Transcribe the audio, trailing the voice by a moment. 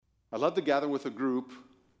I'd love to gather with a group,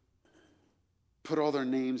 put all their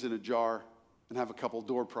names in a jar, and have a couple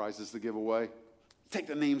door prizes to give away. Take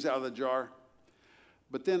the names out of the jar.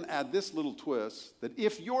 But then add this little twist, that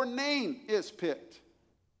if your name is picked,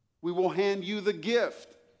 we will hand you the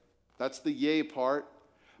gift. That's the yay part.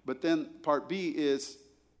 But then part B is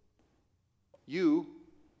you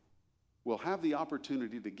will have the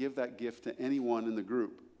opportunity to give that gift to anyone in the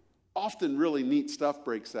group. Often really neat stuff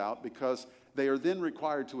breaks out because they are then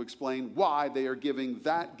required to explain why they are giving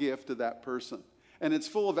that gift to that person. And it's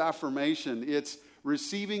full of affirmation. It's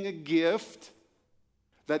receiving a gift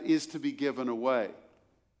that is to be given away.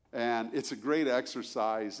 And it's a great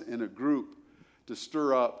exercise in a group to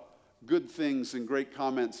stir up good things and great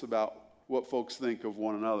comments about what folks think of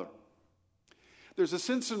one another. There's a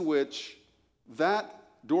sense in which that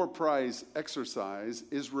door prize exercise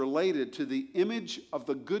is related to the image of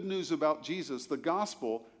the good news about Jesus, the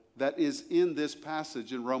gospel that is in this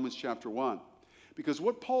passage in Romans chapter 1. Because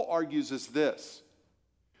what Paul argues is this: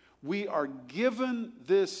 we are given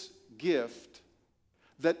this gift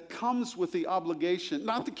that comes with the obligation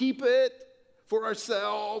not to keep it for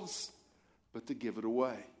ourselves, but to give it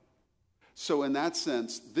away. So in that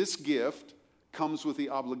sense, this gift comes with the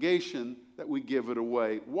obligation that we give it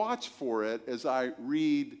away. Watch for it as I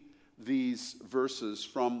read these verses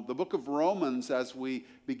from the book of Romans as we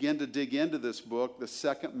begin to dig into this book, the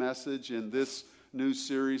second message in this new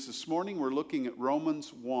series. This morning we're looking at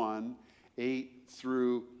Romans 1, 8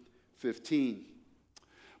 through 15.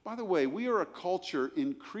 By the way, we are a culture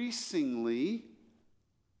increasingly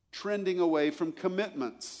trending away from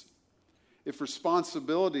commitments. If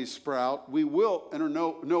responsibilities sprout, we will and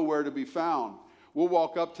are nowhere to be found. We'll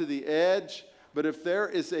walk up to the edge, but if there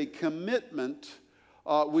is a commitment,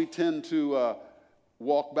 we tend to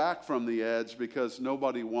walk back from the edge because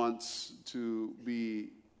nobody wants to be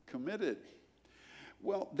committed.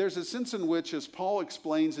 Well, there's a sense in which, as Paul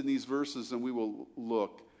explains in these verses, and we will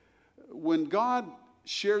look, when God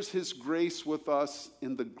shares his grace with us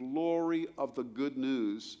in the glory of the good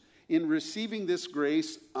news, in receiving this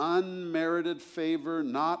grace, unmerited favor,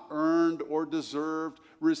 not earned or deserved,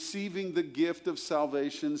 receiving the gift of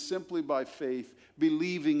salvation simply by faith,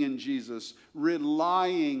 believing in Jesus,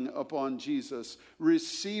 relying upon Jesus,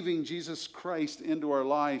 receiving Jesus Christ into our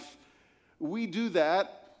life, we do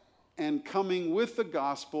that, and coming with the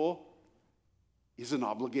gospel is an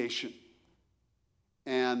obligation.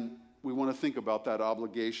 And we want to think about that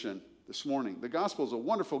obligation this morning. The gospel is a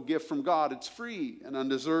wonderful gift from God. It's free and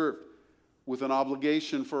undeserved, with an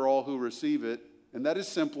obligation for all who receive it, and that is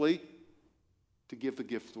simply to give the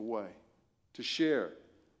gift away, to share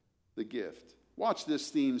the gift. Watch this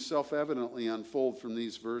theme self-evidently unfold from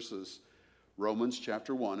these verses. Romans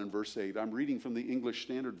chapter 1 and verse 8. I'm reading from the English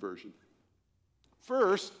Standard Version.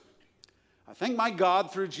 First, I thank my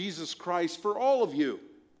God through Jesus Christ for all of you,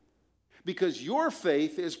 because your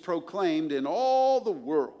faith is proclaimed in all the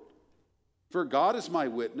world. For God is my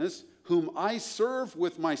witness, whom I serve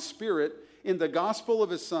with my spirit in the gospel of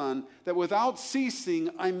his Son, that without ceasing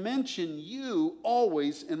I mention you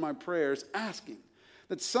always in my prayers, asking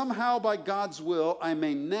that somehow by God's will I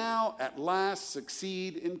may now at last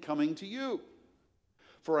succeed in coming to you.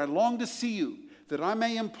 For I long to see you, that I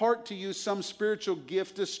may impart to you some spiritual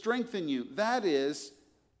gift to strengthen you. That is,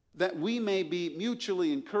 that we may be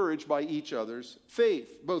mutually encouraged by each other's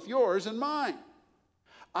faith, both yours and mine.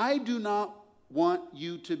 I do not want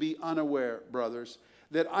you to be unaware, brothers,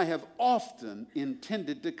 that I have often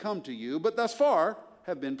intended to come to you, but thus far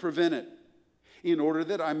have been prevented, in order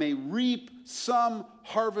that I may reap some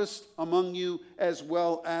harvest among you as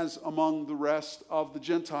well as among the rest of the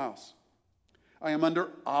Gentiles. I am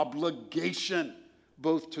under obligation,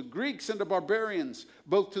 both to Greeks and to barbarians,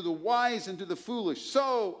 both to the wise and to the foolish.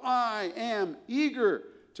 So I am eager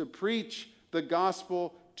to preach the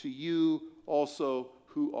gospel to you also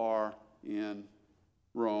who are in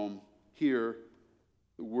Rome. Hear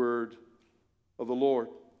the word of the Lord.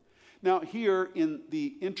 Now, here in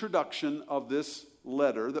the introduction of this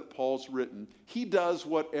letter that Paul's written, he does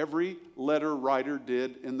what every letter writer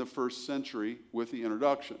did in the first century with the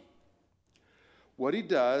introduction. What he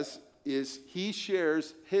does is he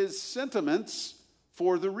shares his sentiments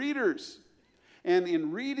for the readers. And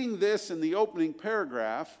in reading this in the opening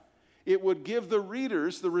paragraph, it would give the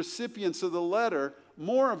readers, the recipients of the letter,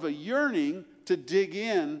 more of a yearning to dig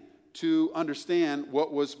in to understand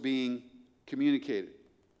what was being communicated.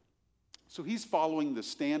 So he's following the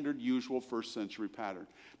standard, usual first century pattern.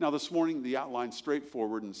 Now this morning, the outline's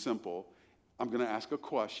straightforward and simple. I'm going to ask a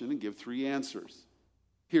question and give 3 answers.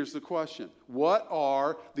 Here's the question. What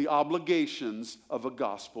are the obligations of a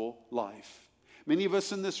gospel life? Many of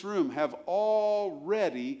us in this room have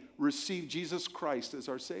already received Jesus Christ as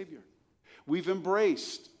our Savior. We've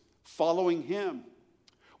embraced following Him.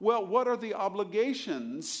 Well, what are the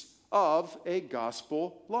obligations of a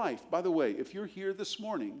gospel life? By the way, if you're here this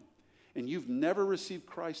morning and you've never received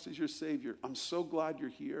Christ as your Savior, I'm so glad you're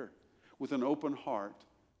here with an open heart,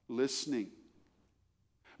 listening.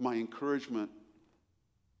 My encouragement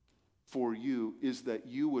for you is that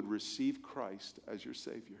you would receive Christ as your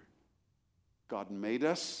Savior. God made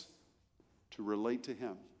us to relate to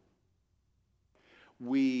Him.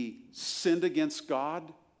 We sinned against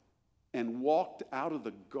God and walked out of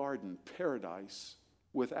the garden paradise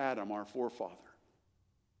with Adam, our forefather.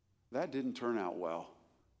 That didn't turn out well.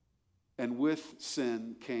 And with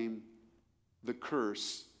sin came the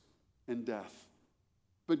curse and death.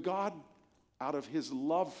 But God, out of His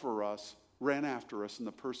love for us, ran after us in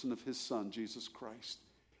the person of His Son, Jesus Christ.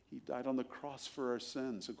 He died on the cross for our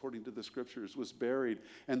sins, according to the Scriptures, was buried,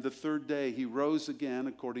 and the third day He rose again,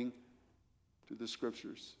 according to the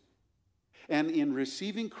Scriptures. And in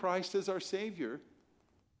receiving Christ as our Savior,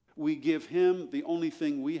 we give Him the only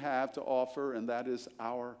thing we have to offer, and that is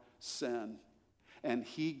our sin. And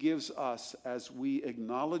He gives us, as we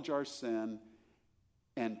acknowledge our sin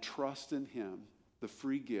and trust in Him, the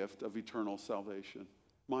free gift of eternal salvation.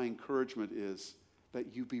 My encouragement is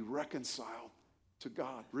that you be reconciled to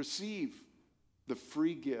God. Receive the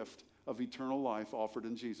free gift of eternal life offered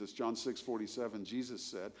in Jesus. John 6:47, Jesus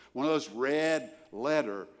said, one of those red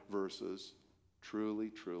letter verses,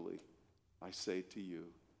 truly, truly, I say to you,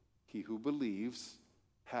 he who believes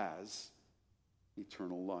has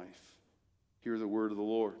eternal life. Hear the word of the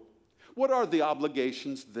Lord. What are the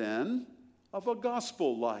obligations then of a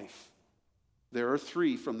gospel life? There are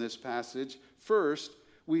three from this passage. First,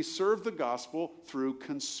 we serve the gospel through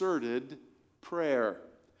concerted prayer.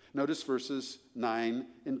 Notice verses 9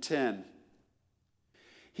 and 10.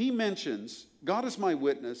 He mentions, God is my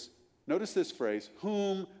witness, notice this phrase,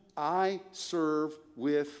 whom I serve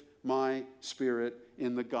with my spirit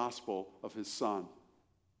in the gospel of His Son.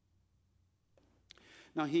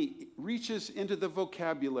 Now he reaches into the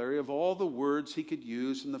vocabulary of all the words he could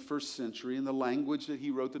use in the first century in the language that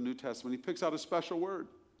he wrote the New Testament. He picks out a special word.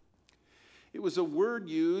 It was a word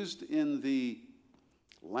used in the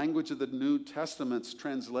language of the New Testament's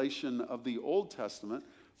translation of the Old Testament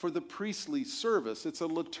for the priestly service. It's a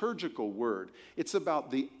liturgical word. It's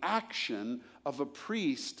about the action of a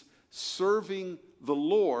priest serving the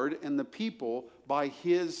Lord and the people by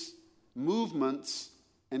his movements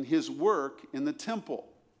and his work in the temple.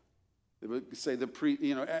 They would say the priest,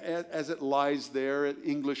 as it lies there, an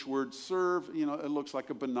English word serve, it looks like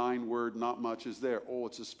a benign word, not much is there. Oh,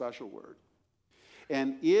 it's a special word.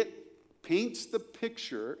 And it paints the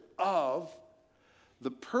picture of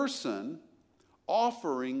the person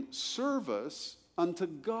offering service unto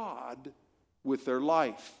God with their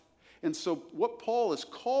life. And so what Paul is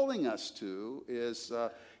calling us to is,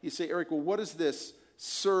 you say, Eric, well, what is this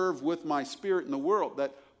serve with my spirit in the world?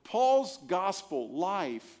 That Paul's gospel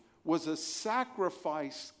life was a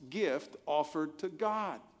sacrifice gift offered to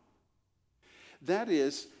God. That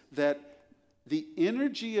is, that the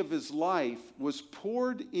energy of his life was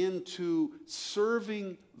poured into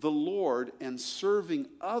serving the Lord and serving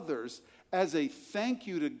others as a thank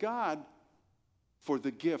you to God for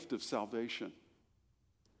the gift of salvation.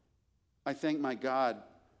 I thank my God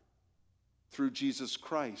through Jesus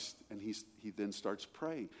Christ. And he then starts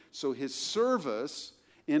praying. So his service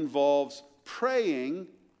involves praying,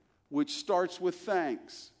 which starts with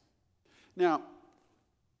thanks. Now,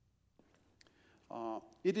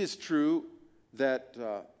 it is true that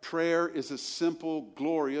prayer is a simple,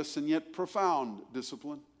 glorious, and yet profound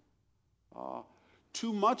discipline.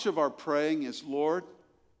 Too much of our praying is, Lord,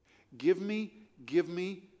 give me, give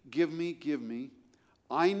me, give me, give me.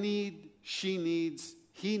 I need, she needs,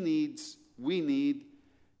 he needs, we need.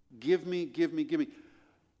 Give me, give me, give me.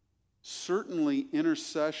 Certainly,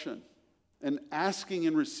 intercession and asking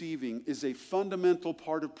and receiving is a fundamental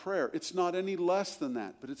part of prayer. It's not any less than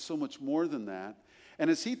that, but it's so much more than that. And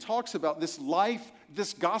as he talks about this life,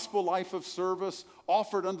 this gospel life of service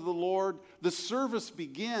offered unto the Lord, the service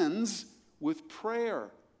begins with prayer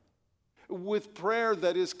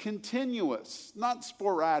that is continuous, not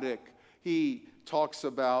sporadic. He talks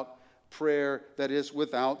about prayer that is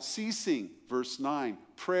without ceasing, verse 9.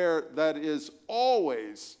 Prayer that is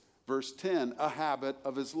always, verse 10, a habit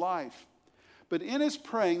of his life. But in his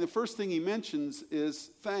praying, the first thing he mentions is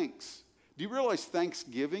thanks. Do you realize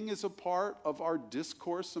thanksgiving is a part of our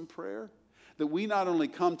discourse and prayer? That we not only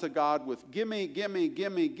come to God with gimme, gimme,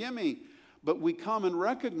 gimme, gimme, but we come and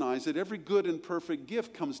recognize that every good and perfect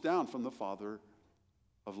gift comes down from the Father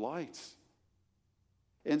of lights.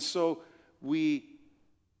 And so we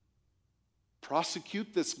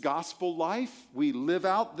prosecute this gospel life. We live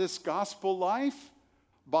out this gospel life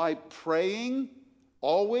by praying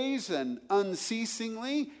always and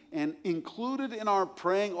unceasingly. And included in our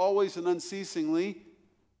praying always and unceasingly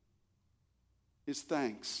is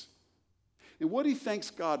thanks. And what he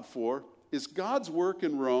thanks God for is God's work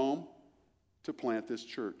in Rome to plant this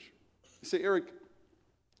church. You say, Eric,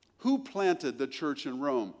 who planted the church in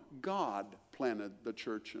Rome? God planted the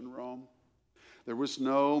church in Rome. There was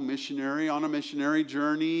no missionary on a missionary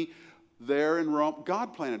journey there in Rome.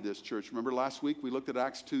 God planted this church. Remember last week we looked at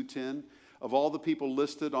Acts 2:10? Of all the people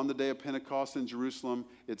listed on the day of Pentecost in Jerusalem,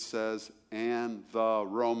 it says, and the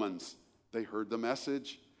Romans. They heard the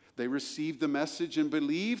message. They received the message and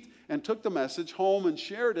believed and took the message home and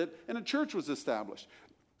shared it, and a church was established.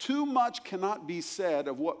 Too much cannot be said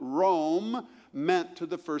of what Rome meant to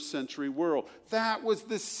the first century world. That was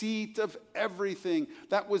the seat of everything.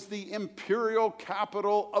 That was the imperial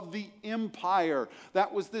capital of the empire.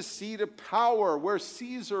 That was the seat of power where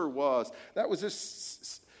Caesar was. That was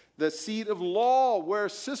the seat of law where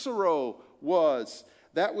Cicero was.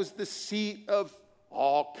 That was the seat of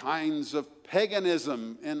all kinds of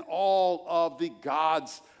paganism and all of the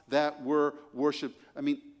gods that were worshipped. I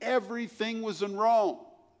mean, everything was in Rome.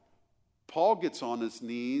 Paul gets on his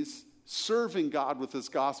knees, serving God with his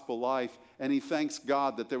gospel life, and he thanks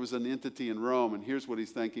God that there was an entity in Rome, and here's what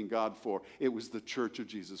he's thanking God for. It was the church of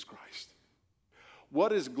Jesus Christ.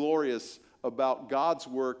 What is glorious about God's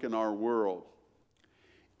work in our world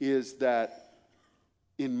is that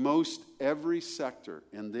in most every sector,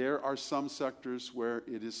 and there are some sectors where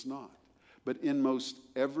it is not, but in most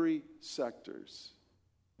every sectors,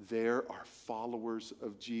 there are followers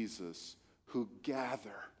of Jesus who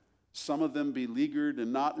gather. Some of them beleaguered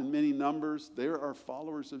and not in many numbers. There are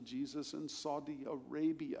followers of Jesus in Saudi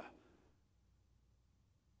Arabia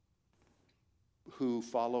who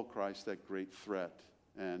follow Christ at great threat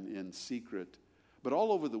and in secret. But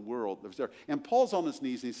all over the world, there's there. And Paul's on his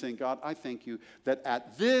knees and he's saying, God, I thank you that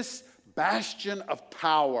at this bastion of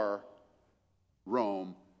power,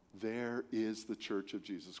 Rome, there is the church of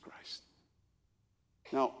Jesus Christ.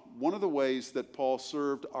 Now, one of the ways that Paul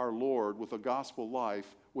served our Lord with a gospel life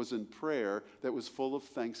was in prayer that was full of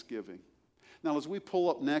thanksgiving. Now, as we pull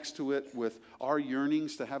up next to it with our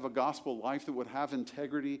yearnings to have a gospel life that would have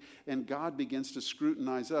integrity, and God begins to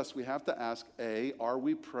scrutinize us, we have to ask, A, are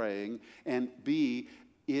we praying? And B,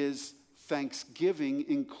 is thanksgiving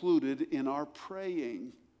included in our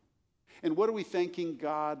praying? And what are we thanking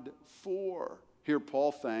God for? Here,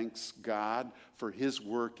 Paul thanks God for his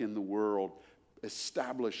work in the world,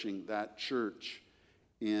 establishing that church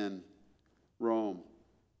in Rome.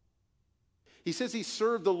 He says he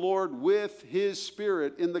served the Lord with his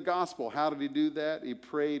Spirit in the gospel. How did he do that? He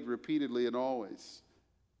prayed repeatedly and always.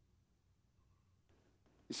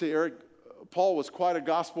 You say, Eric, Paul was quite a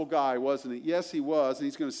gospel guy, wasn't he? Yes, he was, and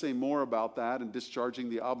he's going to say more about that in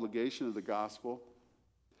discharging the obligation of the gospel.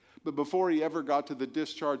 But before he ever got to the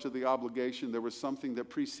discharge of the obligation, there was something that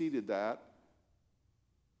preceded that,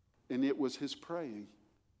 and it was his praying.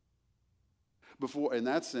 In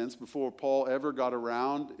that sense, before Paul ever got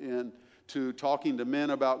around to talking to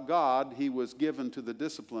men about God, he was given to the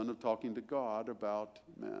discipline of talking to God about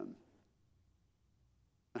men.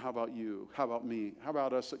 How about you? How about me? How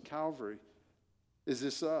about us at Calvary? Is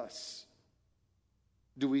this us?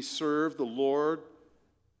 Do we serve the Lord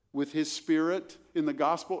with his Spirit in the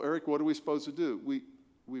gospel? Eric, what are we supposed to do?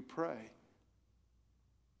 We pray.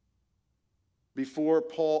 Before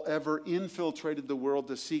Paul ever infiltrated the world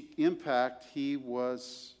to seek impact, he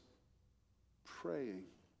was praying.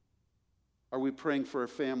 Are we praying for our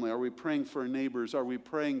family? Are we praying for our neighbors? Are we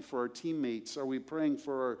praying for our teammates? Are we praying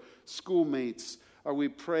for our schoolmates? Are we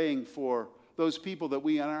praying for those people that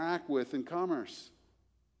we interact with in commerce?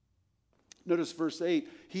 Notice verse 8.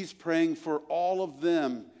 He's praying for all of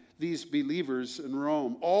them, these believers in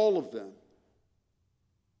Rome, all of them.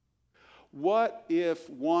 What if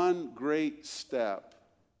one great step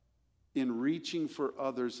in reaching for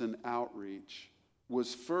others in outreach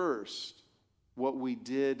was first what we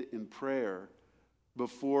did in prayer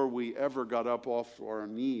before we ever got up off our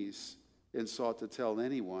knees and sought to tell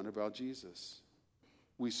anyone about Jesus?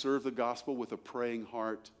 We serve the gospel with a praying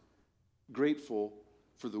heart, grateful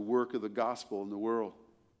for the work of the gospel in the world.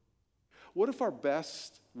 What if our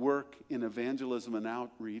best work in evangelism and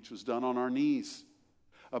outreach was done on our knees?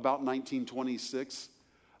 About 1926,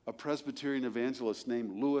 a Presbyterian evangelist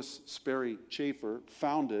named Lewis Sperry Chafer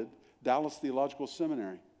founded Dallas Theological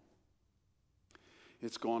Seminary.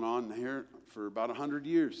 It's gone on here for about 100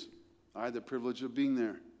 years. I had the privilege of being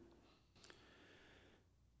there.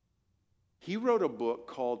 He wrote a book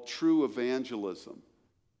called True Evangelism.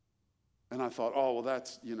 And I thought, oh, well,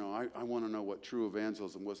 that's, I want to know what true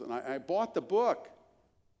evangelism was. And I bought the book.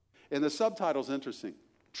 And the subtitle's interesting.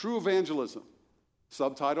 True Evangelism.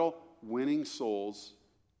 Subtitle, Winning Souls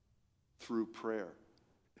Through Prayer.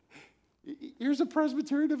 Here's a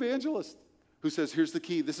Presbyterian evangelist who says, here's the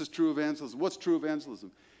key. This is true evangelism. What's true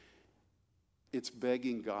evangelism? It's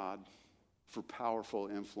begging God for powerful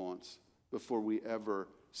influence before we ever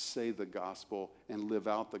say the gospel and live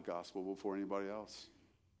out the gospel before anybody else.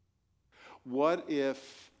 What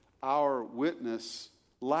if our witness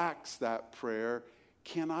lacks that prayer?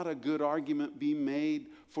 Cannot a good argument be made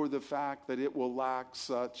for the fact that it will lack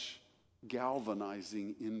such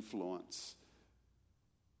galvanizing influence?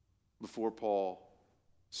 Before Paul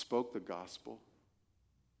spoke the gospel,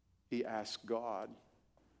 he asked God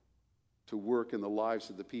to work in the lives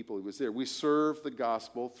of the people who was there. We serve the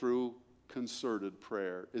gospel through concerted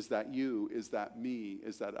prayer. Is that you? Is that me?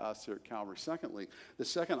 Is that us here at Calvary? Secondly, the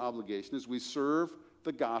second obligation is we serve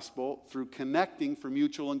the gospel through connecting for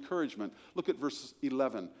mutual encouragement. Look at verse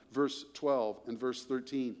 11, verse 12, and verse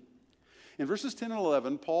 13. In verses 10 and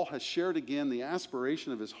 11, Paul has shared again the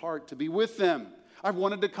aspiration of his heart to be with them. I've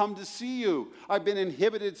wanted to come to see you. I've been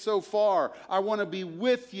inhibited so far. I want to be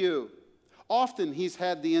with you. Often he's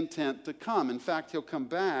had the intent to come. In fact, he'll come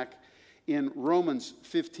back in Romans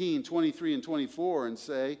 15, 23 and 24 and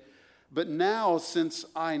say, but now, since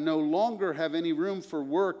I no longer have any room for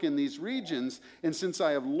work in these regions, and since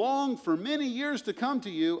I have longed for many years to come to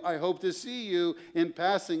you, I hope to see you in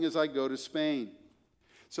passing as I go to Spain.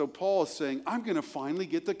 So Paul is saying, I'm going to finally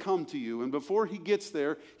get to come to you. And before he gets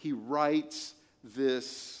there, he writes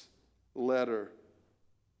this letter.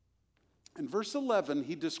 In verse 11,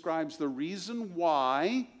 he describes the reason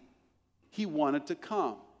why he wanted to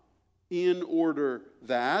come. In order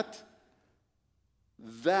that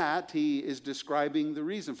he is describing the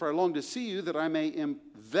reason. For I long to see you that I may,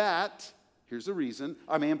 here's the reason,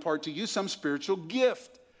 I may impart to you some spiritual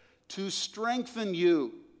gift to strengthen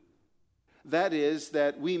you. That is,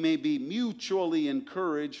 that we may be mutually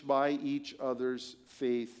encouraged by each other's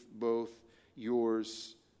faith, both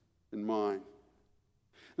yours and mine.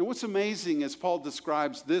 Now what's amazing as Paul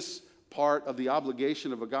describes this part of the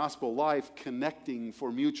obligation of a gospel life, connecting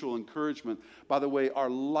for mutual encouragement. By the way, our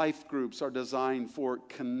life groups are designed for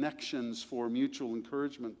connections for mutual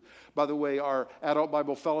encouragement. By the way, our adult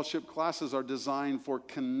Bible fellowship classes are designed for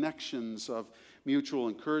connections of mutual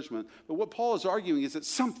encouragement. But what Paul is arguing is that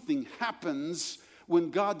something happens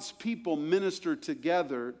when God's people minister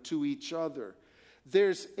together to each other.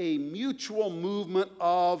 There's a mutual movement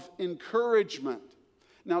of encouragement.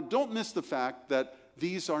 Now, don't miss the fact that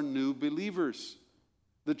these are new believers.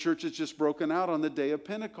 The church has just broken out on the day of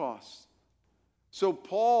Pentecost. So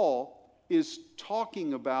Paul is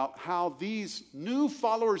talking about how these new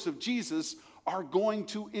followers of Jesus are going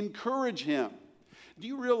to encourage him. Do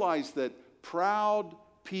you realize that proud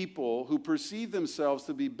people who perceive themselves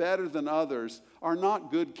to be better than others are not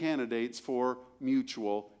good candidates for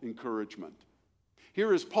mutual encouragement?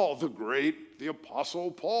 Here is Paul, the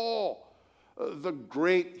Apostle Paul, the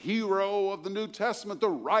great hero of the New Testament, the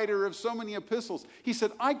writer of so many epistles. He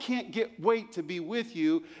said, I can't wait to be with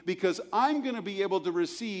you because I'm going to be able to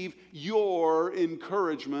receive your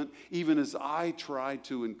encouragement even as I try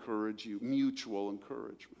to encourage you, mutual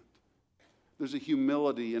encouragement. There's a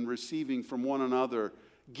humility in receiving from one another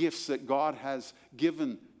gifts that God has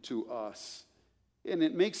given to us. And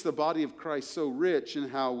it makes the body of Christ so rich in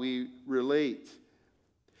how we relate.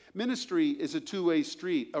 Ministry is a two-way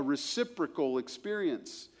street, a reciprocal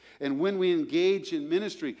experience. And when we engage in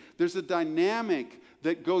ministry, there's a dynamic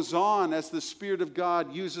that goes on as the Spirit of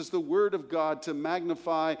God uses the Word of God to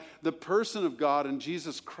magnify the person of God and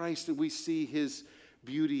Jesus Christ, and we see His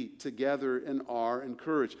beauty together and are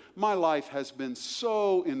encouraged. My life has been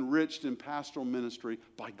so enriched in pastoral ministry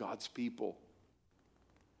by God's people.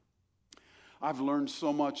 I've learned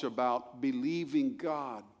so much about believing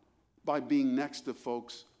God by being next to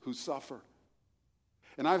folks who suffer.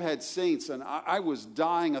 And I've had saints, and I was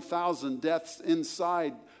dying 1,000 deaths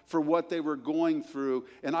inside for what they were going through,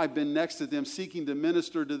 and I've been next to them, seeking to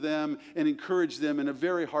minister to them and encourage them in a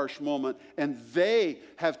very harsh moment, and they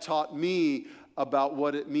have taught me about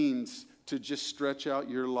what it means to just stretch out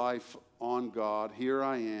your life on God. Here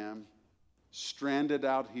I am, stranded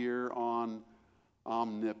out here on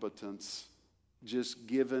omnipotence, just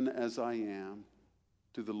given as I am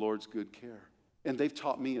to the Lord's good care. And they've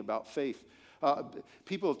taught me about faith.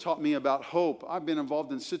 People have taught me about hope. I've been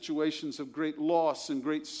involved in situations of great loss and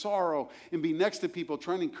great sorrow and be next to people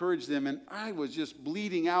trying to encourage them. And I was just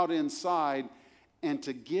bleeding out inside. and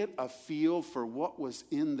to get a feel for what was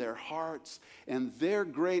in their hearts and their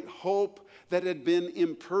great hope that had been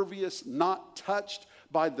impervious, not touched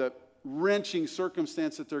by the wrenching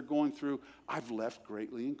circumstance that they're going through, I've left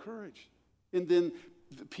greatly encouraged. And then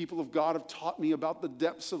the people of God have taught me about the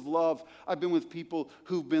depths of love. I've been with people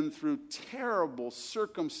who've been through terrible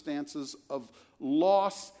circumstances of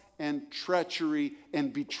loss and treachery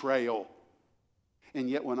and betrayal. And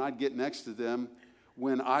yet when I'd get next to them,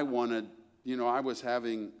 when I wanted, I was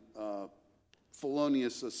having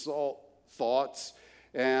felonious assault thoughts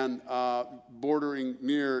and bordering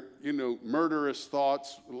near, murderous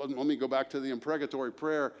thoughts. Let me go back to the imprecatory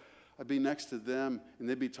prayer. I'd be next to them, and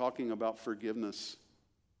they'd be talking about forgiveness.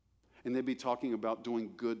 And they'd be talking about doing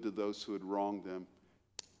good to those who had wronged them.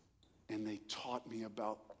 And they taught me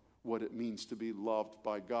about what it means to be loved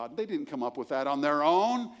by God. They didn't come up with that on their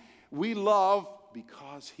own. We love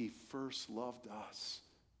because he first loved us.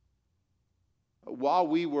 While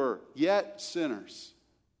we were yet sinners,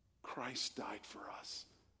 Christ died for us.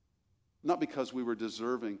 Not because we were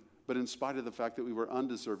deserving, but in spite of the fact that we were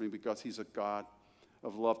undeserving, because he's a God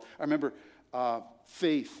of love. I remember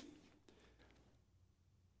Faith.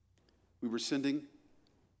 We were sending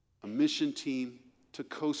a mission team to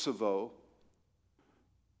Kosovo,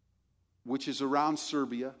 which is around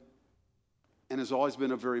Serbia and has always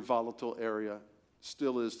been a very volatile area.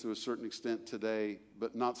 Still is to a certain extent today,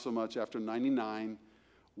 but not so much after 1999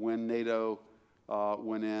 when NATO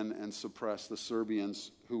went in and suppressed the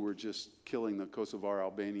Serbians who were just killing the Kosovar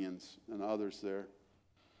Albanians and others there.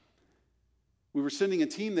 We were sending a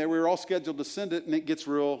team there. We were all scheduled to send it, and it gets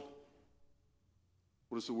real,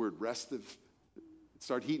 what is the word, restive. It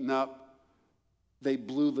started heating up. They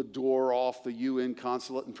blew the door off the UN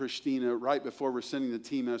consulate in Pristina right before we're sending the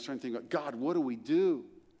team. And I was trying to think, God, what do we do?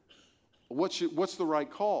 What's the right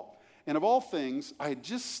call? And of all things, I had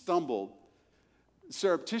just stumbled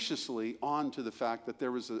surreptitiously onto the fact that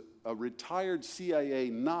there was a retired CIA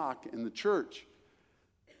knock in the church.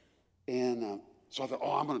 And so I thought,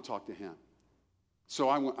 I'm going to talk to him. So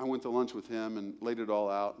I went to lunch with him and laid it all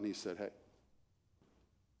out. And he said, hey,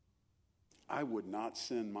 I would not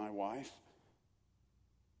send my wife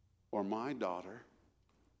or my daughter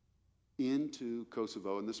into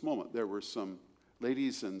Kosovo in this moment. There were some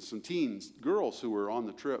ladies and some teens, girls who were on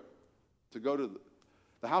the trip to go to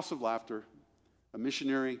the House of Laughter, a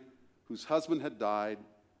missionary whose husband had died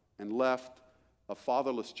and left a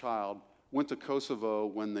fatherless child, went to Kosovo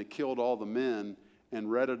when they killed all the men and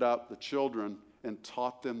redded up the children and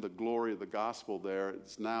taught them the glory of the gospel there.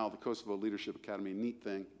 It's now the Kosovo Leadership Academy, neat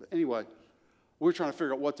thing. But anyway, we were trying to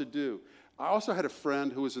figure out what to do. I also had a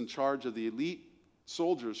friend who was in charge of the elite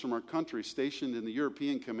soldiers from our country stationed in the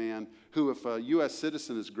European Command who, if a U.S.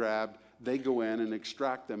 citizen is grabbed, they go in and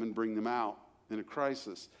extract them and bring them out in a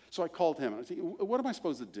crisis. So I called him. I said, what am I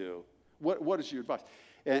supposed to do? What is your advice?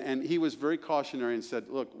 And he was very cautionary and said,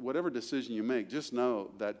 look, whatever decision you make, just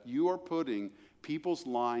know that you are putting people's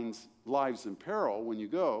lives in peril when you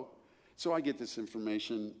go. So I get this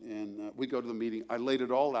information, and we go to the meeting. I laid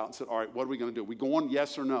it all out and said, all right, what are we going to do? We go on,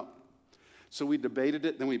 yes or no? So we debated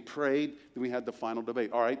it, then we prayed, then we had the final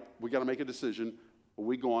debate. All right, we got to make a decision.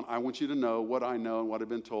 We go on. I want you to know what I know and what I've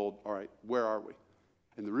been told. All right, where are we?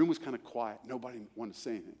 And the room was kind of quiet. Nobody wanted to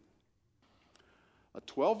say anything. A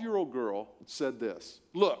 12-year-old girl said this,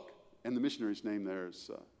 look, and the missionary's name there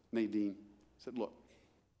is Nadine, said, look,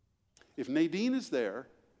 if Nadine is there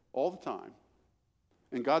all the time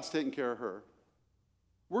and God's taking care of her,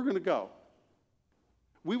 we're going to go.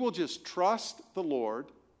 We will just trust the Lord,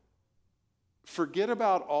 forget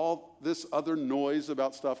about all this other noise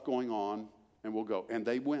about stuff going on, and we'll go. And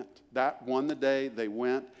they went. That won the day. They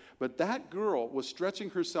went. But that girl was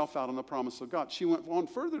stretching herself out on the promise of God. She went on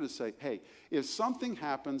further to say, hey, if something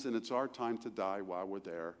happens and it's our time to die while we're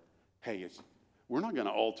there, hey, we're not going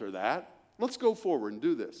to alter that. Let's go forward and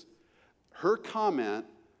do this. Her comment,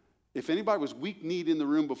 if anybody was weak-kneed in the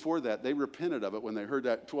room before that, they repented of it when they heard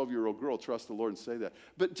that 12-year-old girl trust the Lord and say that.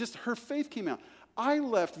 But just her faith came out. I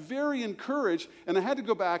left very encouraged, and I had to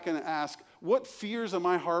go back and ask, what fears am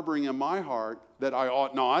I harboring in my heart that I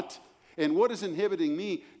ought not? And what is inhibiting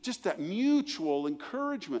me? Just that mutual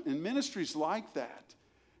encouragement in ministries like that.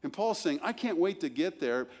 And Paul's saying, I can't wait to get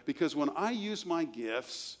there, because when I use my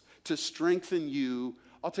gifts to strengthen you,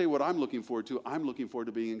 I'll tell you what I'm looking forward to. I'm looking forward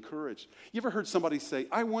to being encouraged. You ever heard somebody say,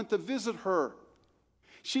 I went to visit her.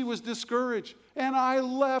 She was discouraged, and I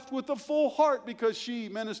left with a full heart because she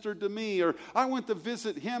ministered to me. Or I went to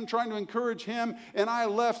visit him, trying to encourage him, and I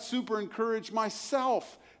left super encouraged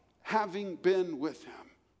myself, having been with him.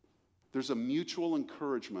 There's a mutual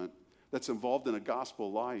encouragement that's involved in a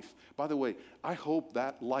gospel life. By the way, I hope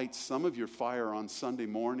that lights some of your fire on Sunday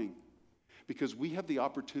morning, because we have the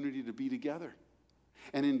opportunity to be together.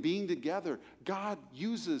 And in being together, God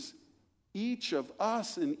uses each of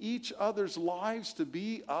us and each other's lives to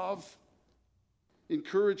be of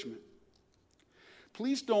encouragement.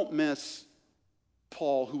 Please don't miss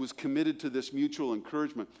Paul, who was committed to this mutual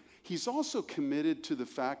encouragement. He's also committed to the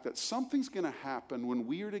fact that something's going to happen when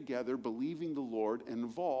we are together believing the Lord and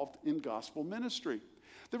involved in gospel ministry.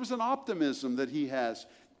 There was an optimism that he has.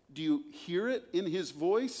 Do you hear it in his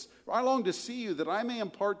voice? I long to see you that I may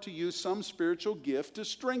impart to you some spiritual gift to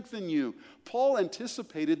strengthen you. Paul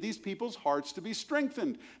anticipated these people's hearts to be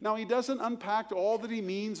strengthened. Now, he doesn't unpack all that he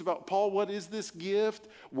means about, Paul, what is this gift?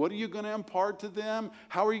 What are you going to impart to them?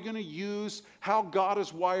 How are you going to use how God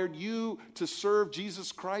has wired you to serve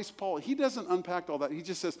Jesus Christ? Paul, he doesn't unpack all that. He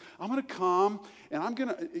just says, I'm going to come and I'm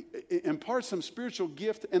going to impart some spiritual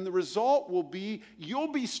gift, and the result will be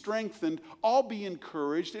you'll be strengthened, I'll be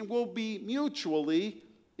encouraged, and we'll be mutually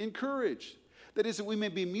encouraged. That is, that we may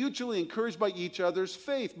be mutually encouraged by each other's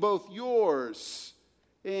faith, both yours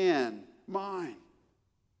and mine.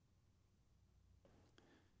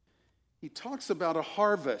 He talks about a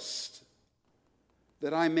harvest,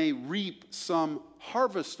 that I may reap some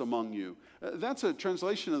harvest among you. That's a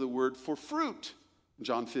translation of the word for fruit. In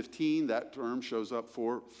John 15, that term shows up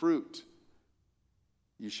for fruit.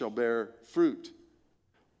 You shall bear fruit.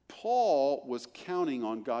 Paul was counting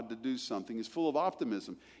on God to do something. He's full of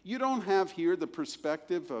optimism. You don't have here the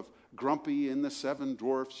perspective of Grumpy in the Seven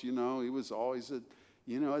Dwarfs. He was always a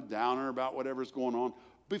downer about whatever's going on.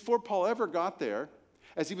 Before Paul ever got there,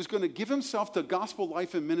 as he was going to give himself to gospel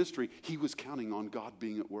life and ministry, he was counting on God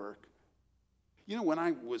being at work. When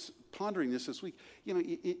I was pondering this week,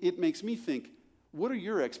 it makes me think, what are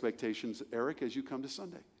your expectations, Eric, as you come to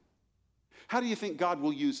Sunday? How do you think God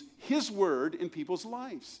will use his word in people's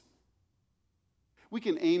lives? We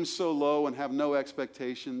can aim so low and have no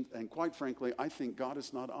expectations, and quite frankly, I think God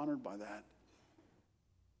is not honored by that.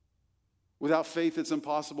 Without faith, it's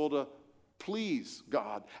impossible to please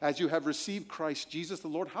God. As you have received Christ Jesus the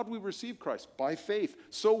Lord, how do we receive Christ? By faith.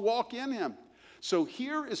 So walk in him. So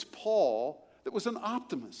here is Paul that was an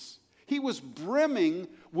optimist. He was brimming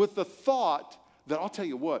with the thought that, I'll tell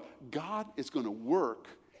you what, God is going to work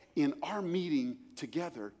in our meeting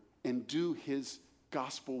together and do his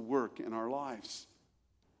gospel work in our lives.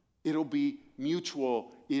 It'll be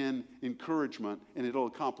mutual in encouragement, and it'll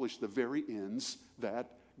accomplish the very ends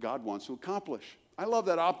that God wants to accomplish. I love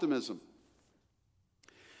that optimism.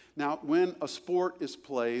 Now, when a sport is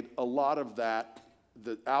played, a lot of that,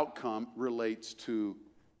 the outcome relates to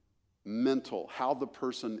mental, how the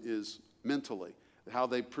person is mentally, how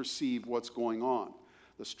they perceive what's going on.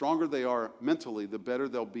 The stronger they are mentally, the better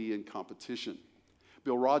they'll be in competition.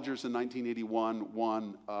 Bill Rogers in 1981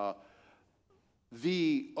 won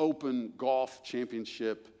the Open Golf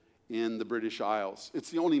Championship in the British Isles.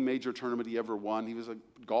 It's the only major tournament he ever won. He was a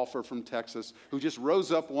golfer from Texas who just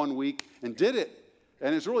rose up one week and did it.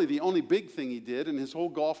 And it's really the only big thing he did in his whole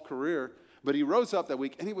golf career. But he rose up that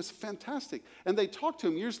week, and he was fantastic. And they talked to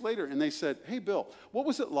him years later, and they said, hey, Bill, what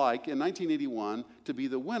was it like in 1981 to be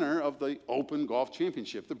the winner of the Open Golf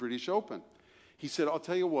Championship, the British Open? He said, I'll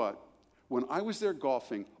tell you what, when I was there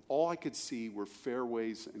golfing, all I could see were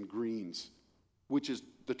fairways and greens, which is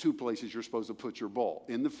the two places you're supposed to put your ball,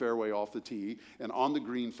 in the fairway off the tee and on the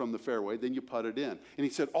green from the fairway, then you put it in. And he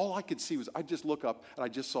said, all I could see was, I'd just look up, and I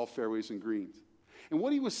just saw fairways and greens. And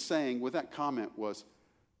what he was saying with that comment was,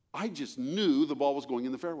 I just knew the ball was going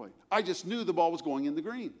in the fairway. I just knew the ball was going in the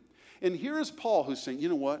green. And here is Paul who's saying, you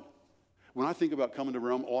know what? When I think about coming to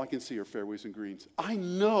Rome, all I can see are fairways and greens. I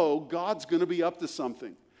know God's going to be up to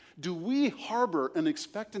something. Do we harbor an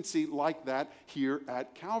expectancy like that here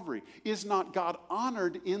at Calvary? Is not God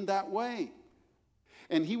honored in that way?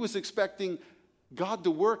 And he was expecting God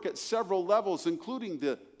to work at several levels, including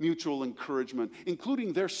the mutual encouragement,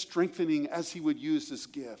 including their strengthening as he would use his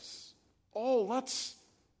gifts. Oh, let's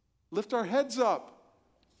lift our heads up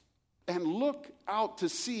and look out to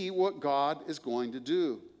see what God is going to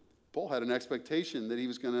do. Paul had an expectation that he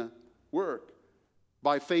was going to work.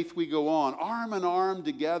 By faith we go on, arm in arm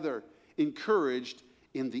together, encouraged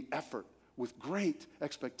in the effort, with great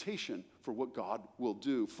expectation for what God will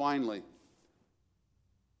do. Finally,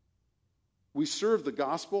 we serve the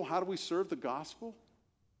gospel. How do we serve the gospel?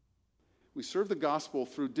 We serve the gospel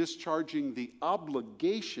through discharging the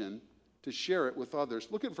obligation to share it with others.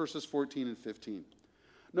 Look at verses 14 and 15.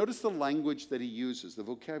 Notice the language that he uses, the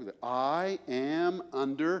vocabulary. I am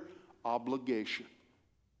under obligation,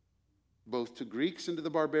 both to Greeks and to the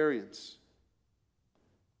barbarians.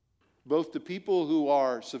 both to people who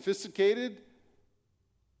are sophisticated,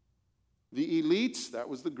 the elites, that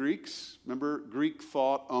was the Greeks. Remember, Greek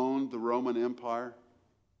thought owned the Roman Empire.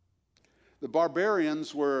 The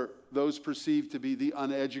barbarians were those perceived to be the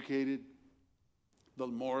uneducated, the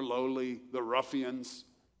more lowly, the ruffians.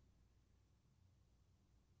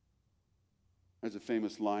 There's a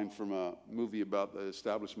famous line from a movie about the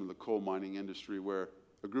establishment of the coal mining industry where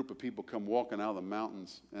a group of people come walking out of the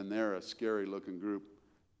mountains, and they're a scary-looking group.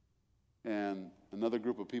 And another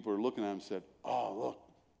group of people are looking at them and said, "Oh, look,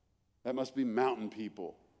 that must be mountain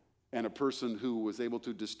people." And a person who was able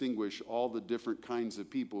to distinguish all the different kinds of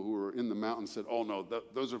people who were in the mountains said, "Oh, no,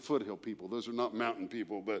 those are foothill people. Those are not mountain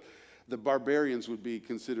people." But the barbarians would be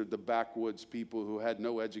considered the backwoods people who had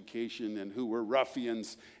no education and who were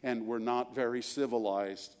ruffians and were not very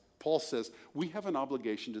civilized. Paul says, we have an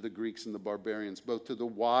obligation to the Greeks and the barbarians, both to the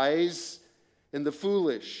wise and the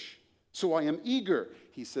foolish. So I am eager.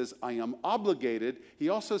 He says, I am obligated. He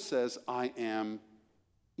also says, I am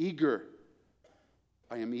eager.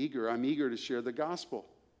 I am eager. I'm eager to share the gospel.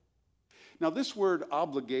 Now, this word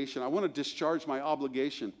obligation, I want to discharge my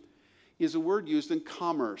obligation, is a word used in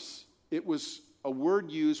commerce. It was a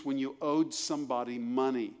word used when you owed somebody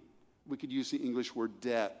money. We could use the English word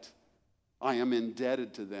debt. I am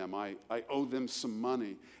indebted to them. I owe them some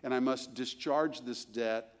money, and I must discharge this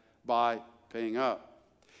debt by paying up.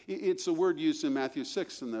 It's a word used in Matthew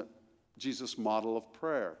 6 in the Jesus model of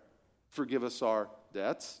prayer. Forgive us our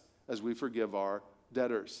debts as we forgive our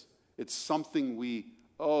debtors. It's something we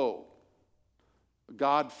owe.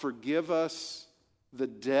 God, forgive us the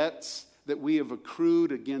debts that we have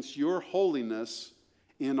accrued against your holiness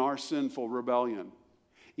in our sinful rebellion,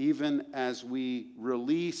 even as we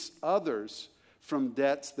release others from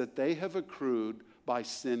debts that they have accrued by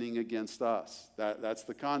sinning against us. That's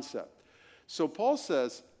the concept. So Paul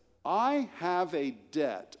says, I have a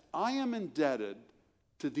debt. I am indebted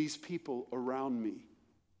to these people around me.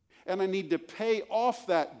 And I need to pay off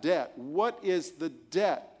that debt. What is the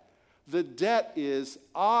debt? The debt is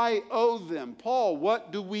I owe them. Paul,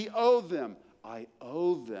 what do we owe them? I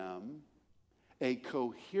owe them a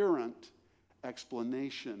coherent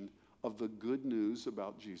explanation of the good news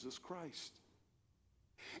about Jesus Christ.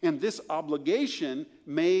 And this obligation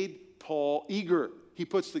made Paul eager. He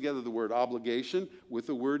puts together the word obligation with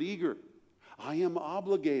the word eager. I am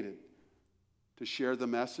obligated to share the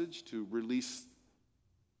message, to release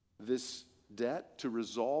this debt, to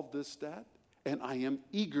resolve this debt, and I am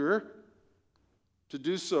eager to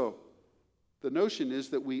do so. The notion is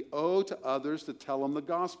that we owe to others to tell them the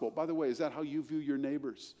gospel. By the way, is that how you view your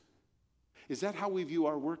neighbors? Is that how we view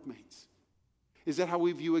our workmates? Is that how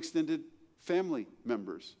we view extended family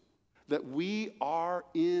members? That we are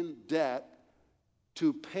in debt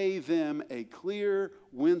to pay them a clear,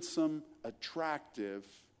 winsome, attractive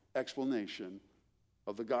explanation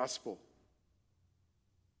of the gospel.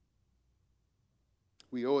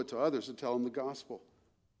 We owe it to others to tell them the gospel.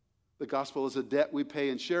 The gospel is a debt we pay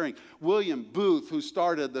in sharing. William Booth, who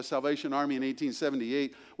started the Salvation Army in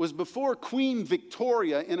 1878, was before Queen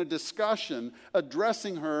Victoria in a discussion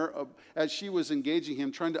addressing her as she was engaging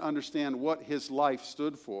him, trying to understand what his life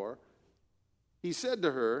stood for. He said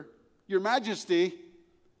to her, Your Majesty,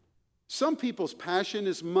 some people's passion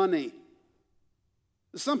is money.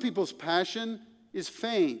 Some people's passion is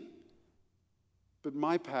fame. But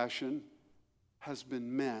my passion has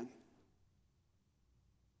been men.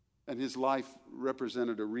 And his life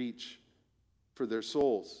represented a reach for their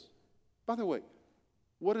souls. By the way,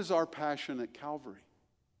 what is our passion at Calvary?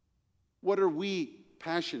 What are we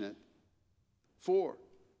passionate for?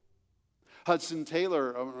 Hudson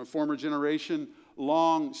Taylor, a former generation,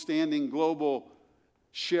 long-standing global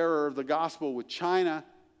sharer of the gospel with China,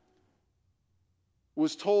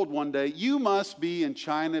 was told one day, you must be in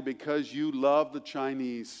China because you love the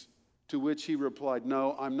Chinese. To which he replied,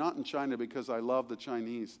 no, I'm not in China because I love the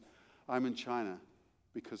Chinese. I'm in China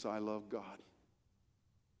because I love God.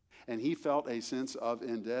 And he felt a sense of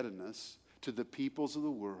indebtedness to the peoples of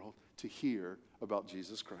the world to hear about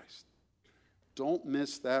Jesus Christ. Don't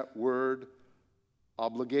miss that word,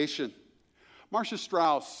 obligation. Marcia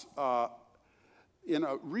Strauss, in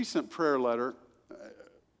a recent prayer letter,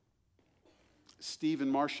 Steve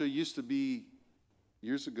and Marcia used to be,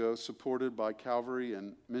 years ago, supported by Calvary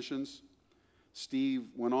and missions. Steve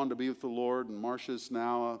went on to be with the Lord, and Marcia's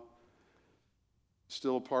now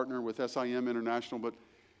still a partner with SIM International. But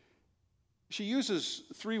she uses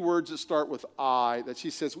three words that start with I, that she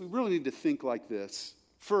says, we really need to think like this.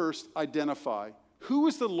 First, identify. Who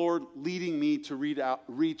is the Lord leading me to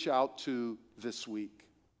reach out to this week?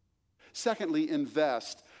 Secondly,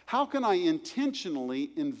 invest. How can I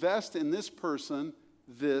intentionally invest in this person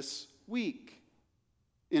this week.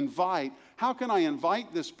 Invite. How can I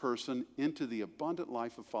invite this person into the abundant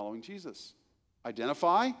life of following Jesus?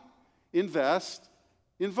 Identify, invest,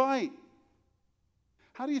 invite.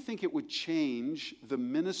 How do you think it would change the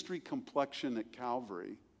ministry complexion at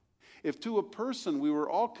Calvary if to a person we were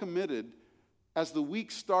all committed as the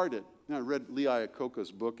week started? Now, I read Lee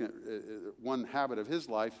Iacocca's book, one habit of his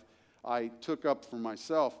life I took up for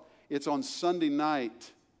myself. It's on Sunday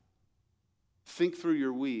night. Think through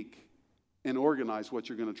your week and organize what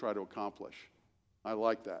you're going to try to accomplish. I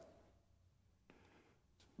like that.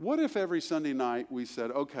 What if every Sunday night we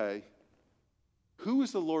said, okay, who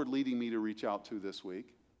is the Lord leading me to reach out to this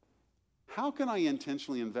week? How can I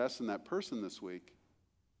intentionally invest in that person this week?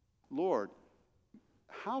 Lord,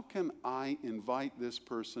 how can I invite this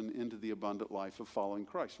person into the abundant life of following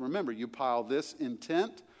Christ? Remember, you pile this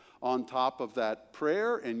intent on top of that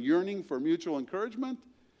prayer and yearning for mutual encouragement,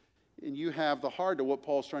 and you have the heart of what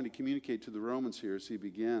Paul's trying to communicate to the Romans here as he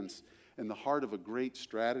begins, and the heart of a great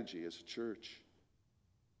strategy as a church.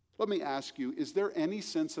 Let me ask you, is there any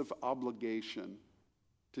sense of obligation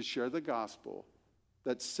to share the gospel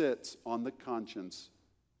that sits on the conscience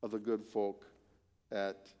of the good folk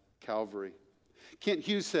at Calvary? Kent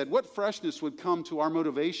Hughes said, what freshness would come to our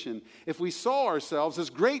motivation if we saw ourselves as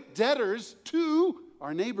great debtors to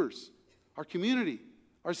our neighbors, our community,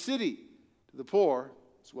 our city, to the poor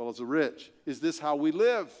as well as the rich? Is this how we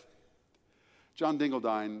live? John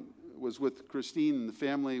Dingledine was with Christine and the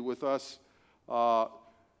family with us.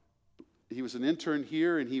 He was an intern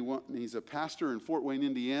here, and he's a pastor in Fort Wayne,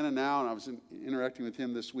 Indiana now, and I was interacting with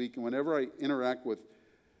him this week. And whenever I interact with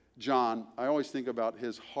John, I always think about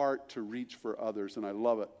his heart to reach for others, and I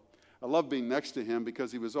love it. I love being next to him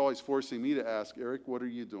because he was always forcing me to ask, Eric, what are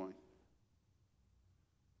you doing?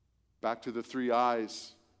 Back to the three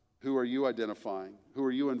I's. Who are you identifying? Who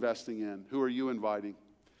are you investing in? Who are you inviting?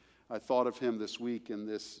 I thought of him this week in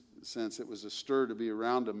this sense. It was a stir to be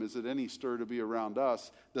around him. Is it any stir to be around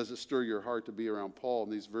us? Does it stir your heart to be around Paul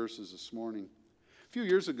in these verses this morning? A few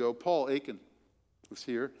years ago, Paul Aiken was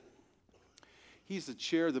here. He's the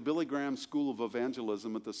chair of the Billy Graham School of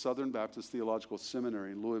Evangelism at the Southern Baptist Theological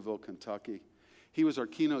Seminary in Louisville, Kentucky. He was our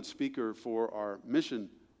keynote speaker for our mission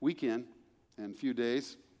weekend in a few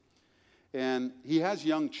days. And he has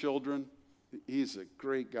young children. He's a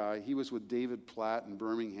great guy. He was with David Platt in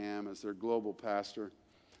Birmingham as their global pastor.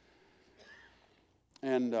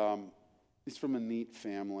 And he's from a neat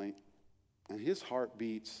family. And his heart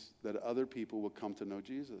beats that other people will come to know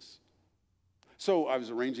Jesus. So I was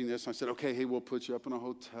arranging this. And I said, okay, hey, we'll put you up in a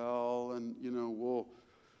hotel. And, we'll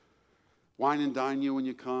wine and dine you when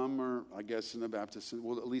you come. Or I guess in the Baptist,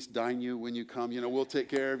 we'll at least dine you when you come. We'll take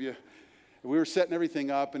care of you. We were setting everything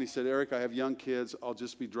up, and he said, Eric, I have young kids. I'll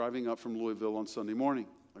just be driving up from Louisville on Sunday morning.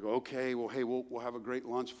 I go, okay, well, hey, we'll have a great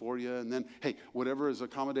lunch for you. And then, hey, whatever is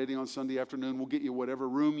accommodating on Sunday afternoon, we'll get you whatever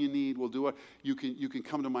room you need. We'll do it. You can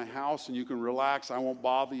come to my house, and you can relax. I won't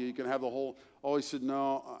bother you. You can have the whole. Oh, he said,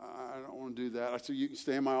 no, I don't want to do that. I said, you can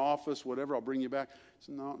stay in my office, whatever. I'll bring you back. He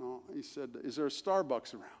said, no. He said, is there a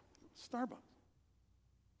Starbucks around? Starbucks.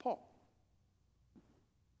 Paul.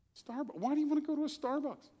 Starbucks. Why do you want to go to a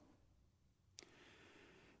Starbucks?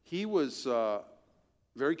 He was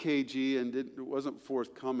very cagey and wasn't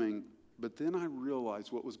forthcoming, but then I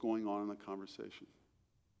realized what was going on in the conversation.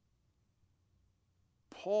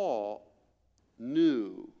 Paul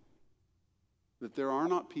knew that there are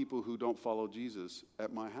not people who don't follow Jesus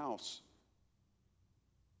at my house.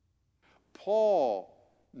 Paul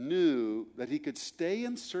knew that he could stay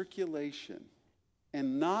in circulation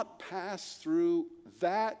and not pass through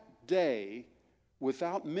that day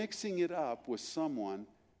without mixing it up with someone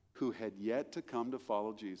who had yet to come to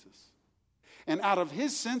follow Jesus. And out of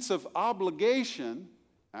his sense of obligation,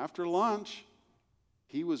 after lunch,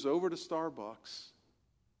 he was over to Starbucks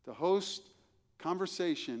to host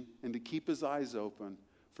conversation and to keep his eyes open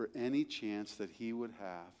for any chance that he would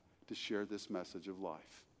have to share this message of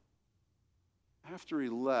life. After he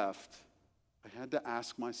left, I had to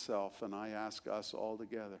ask myself, and I ask us all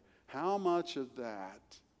together, how much of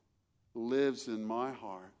that lives in my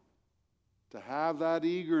heart? To have that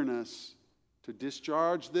eagerness to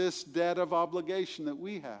discharge this debt of obligation that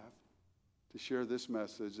we have, to share this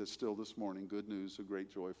message that's still this morning, good news of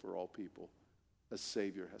great joy for all people. A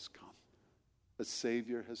Savior has come. A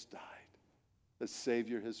Savior has died. A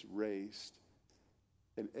Savior has raised.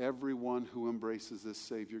 And everyone who embraces this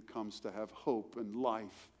Savior comes to have hope and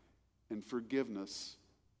life and forgiveness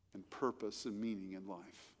and purpose and meaning in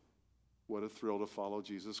life. What a thrill to follow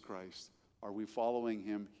Jesus Christ. Are we following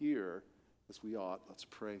him here as we ought? Let's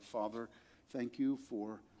pray. Father, thank you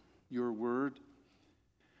for your word.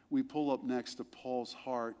 We pull up next to Paul's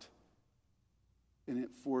heart And it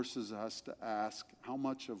forces us to ask how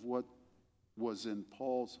much of what was in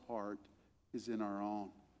Paul's heart is in our own.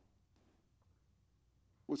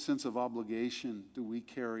 What sense of obligation do we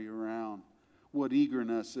carry around? What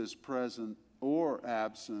eagerness is present or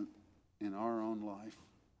absent in our own life?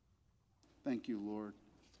 Thank you, Lord,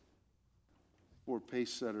 for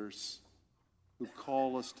pace setters who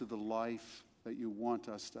call us to the life that you want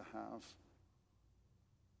us to have.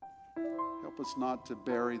 Help us not to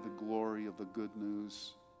bury the glory of the good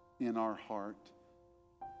news in our heart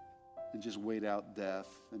and just wait out death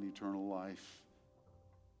and eternal life.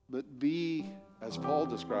 But be, as Paul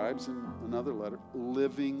describes in another letter,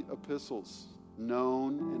 living epistles,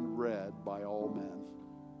 known and read by all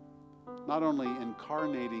men. Not only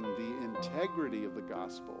incarnating the integrity of the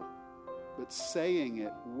gospel, but saying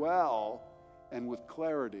it well and with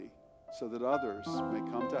clarity so that others may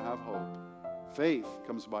come to have hope. Faith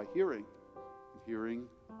comes by hearing, and hearing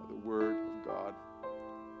by the word of God.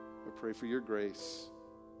 I pray for your grace.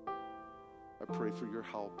 I pray for your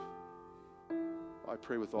help. I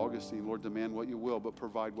pray with Augustine, Lord, demand what you will, but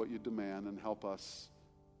provide what you demand, and help us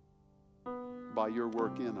by your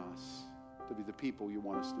work in us to be the people you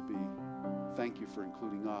want us to be. Thank you for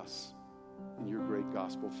including us in your great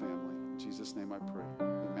gospel family. In Jesus' name I pray.